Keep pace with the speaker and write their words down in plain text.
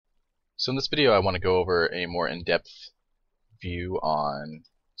So in this video I want to go over a more in-depth view on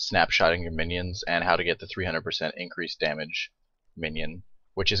snapshotting your minions and how to get the 300% increased damage minion,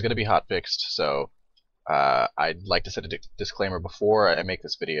 which is going to be hotfixed. So I'd like to set a disclaimer before I make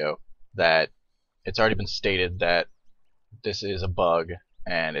this video that it's already been stated that this is a bug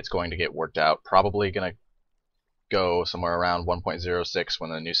and it's going to get worked out. Probably going to go somewhere around 1.06 when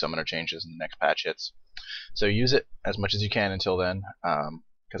the new summoner changes and the next patch hits. So use it as much as you can until then,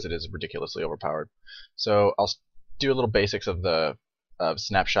 because it is ridiculously overpowered. So I'll do a little basics of the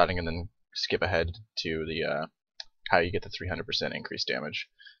snapshotting and then skip ahead to the how you get the 300% increased damage.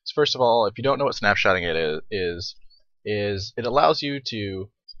 So first of all, if you don't know what snapshotting is it allows you to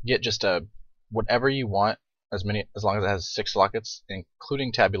get just whatever you want, as long as it has 6 lockets,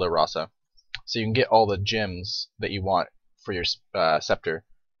 including tabula rasa. So you can get all the gems that you want for your spectre,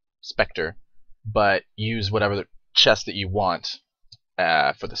 but use whatever chest that you want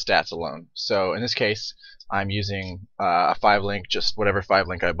for the stats alone. So in this case, I'm using a 5-link, just whatever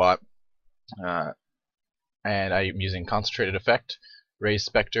 5-link I bought, and I'm using concentrated effect, raised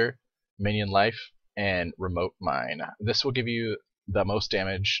spectre, minion life, and remote mine. This will give you the most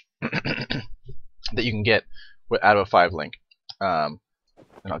damage that you can get out of a 5-link. And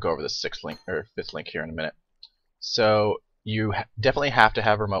I'll go over the 6th link or 5th link here in a minute. So you definitely have to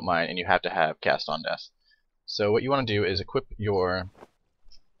have remote mine, and you have to have cast on death. So what you want to do is equip your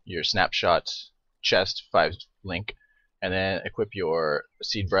snapshot chest 5-link, and then equip your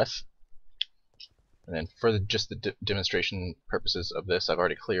seed breath. And then for just the demonstration purposes of this, I've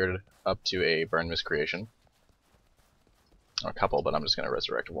already cleared up to a burn miscreation, or a couple, but I'm just going to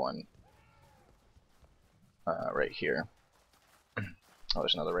resurrect one right here. Oh,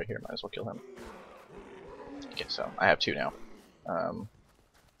 there's another right here. Might as well kill him. Okay, so I have 2 now.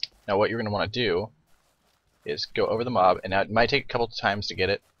 Now what you're going to want to do is go over the mob, and now it might take a couple times to get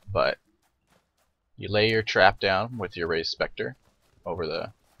it, but you lay your trap down with your raised spectre over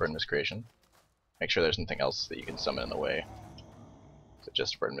the burn miscreation. Make sure there's nothing else that you can summon in the way. So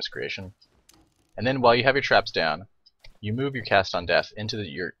just burn miscreation. And then while you have your traps down, you move your cast on death into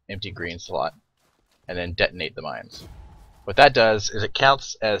your empty green slot, and then detonate the mines. What that does is it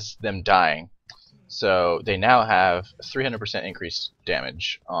counts as them dying, so they now have 300% increased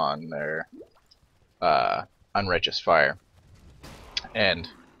damage on their unrighteous fire. And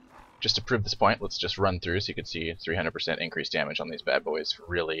just to prove this point, let's just run through so you can see 300% increased damage on these bad boys.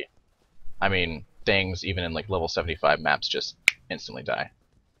 Really, I mean, things even in like level 75 maps just instantly die.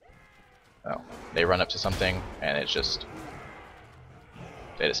 Oh, they run up to something and they just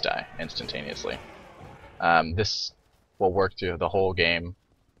die instantaneously. This will work through the whole game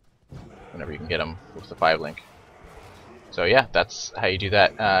whenever you can get them with the 5-link. So yeah, that's how you do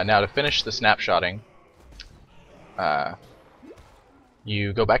that. Now to finish the snapshotting,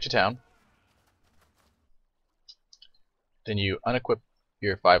 you go back to town, then you unequip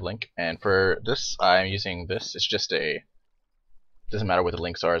your 5-link, and for this I'm using this. It's just doesn't matter what the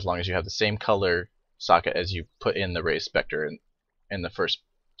links are as long as you have the same color socket as you put in the raised spectre in the first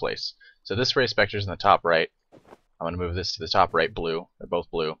place. So this raised spectre is in the top right. I'm going to move this to the top right blue. They're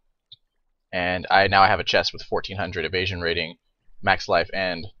both blue. And now I have a chest with 1400 evasion rating, max life,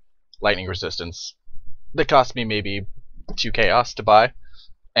 and lightning resistance that cost me maybe 2 chaos to buy,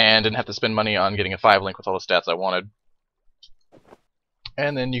 and didn't have to spend money on getting a 5-link with all the stats I wanted.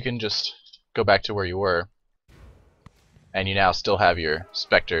 And then you can just go back to where you were, and you now still have your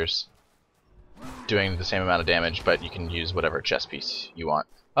specters doing the same amount of damage, but you can use whatever chest piece you want.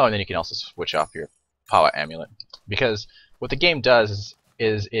 Oh, and then you can also switch off your Power Amulet. Because what the game does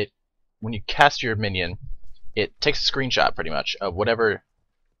is when you cast your minion, it takes a screenshot pretty much of whatever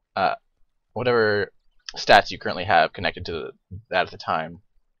stats you currently have connected to that at the time.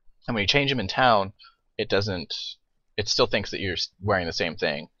 And when you change them in town, it still thinks that you're wearing the same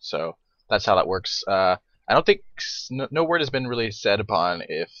thing. So that's how that works. I don't think no word has been really said upon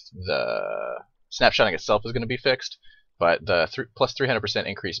if the snapshotting itself is going to be fixed. But the plus 300%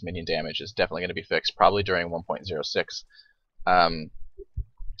 increased minion damage is definitely going to be fixed, probably during 1.06.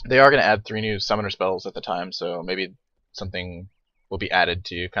 They are going to add 3 new summoner spells at the time, so maybe something will be added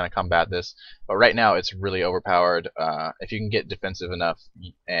to kind of combat this. But right now it's really overpowered. If you can get defensive enough,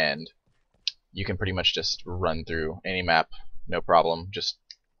 and you can pretty much just run through any map, no problem. Just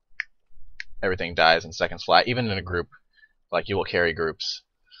everything dies in seconds flat, even in a group. Like, you will carry groups.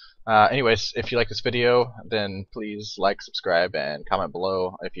 Anyways, if you like this video, then please like, subscribe, and comment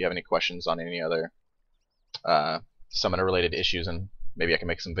below if you have any questions on any other summoner related issues, and maybe I can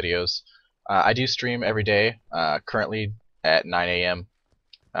make some videos. I do stream every day, currently at 9 AM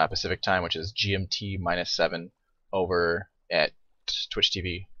Pacific time, which is GMT -7 over at Twitch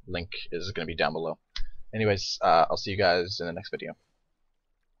TV Link is going to be down below. Anyways, I'll see you guys in the next video.